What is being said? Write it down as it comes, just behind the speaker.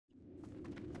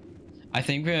I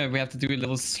think we have to do a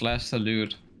little slash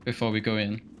salute before we go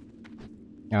in.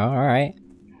 Oh, alright.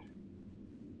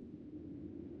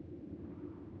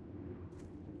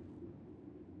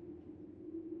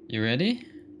 You ready?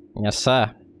 Yes,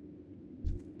 sir.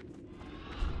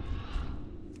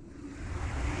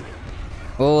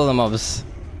 All the mobs.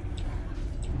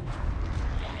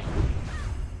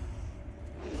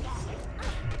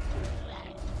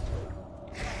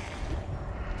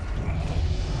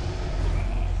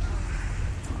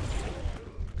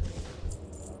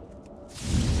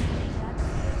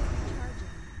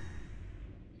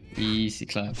 Easy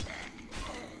clap.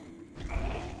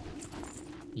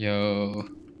 Yo.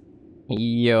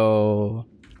 Yo.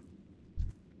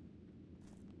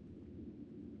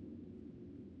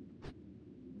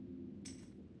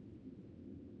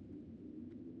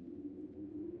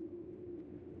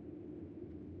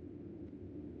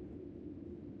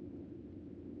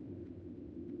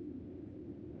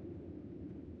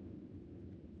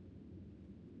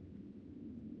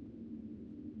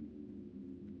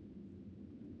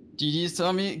 GG's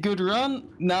Tommy, good run.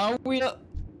 Now we are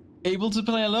able to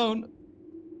play alone.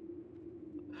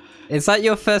 Is that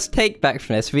your first take back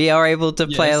from this? We are able to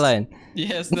play Yes. alone.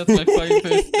 Yes, that's my fucking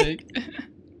first take.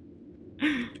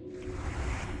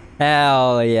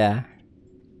 Hell yeah.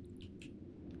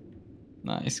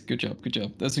 Nice, good job, good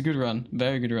job. That's a good run,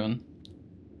 very good run.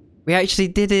 We actually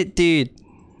did it, dude.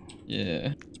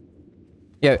 Yeah.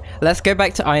 Yo, let's go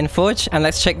back to Ironforge and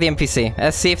let's check the NPC.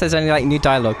 Let's see if there's any like new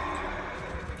dialogue.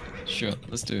 Sure,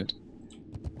 let's do it.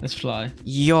 Let's fly.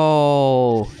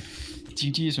 Yo.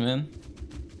 GG's, man.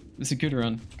 It's a good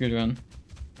run, good run.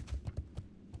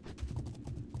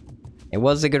 It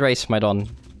was a good race, my don.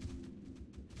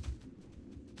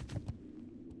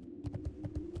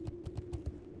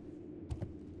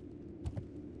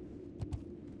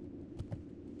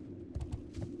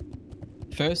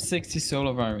 First 60 soul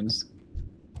of irons.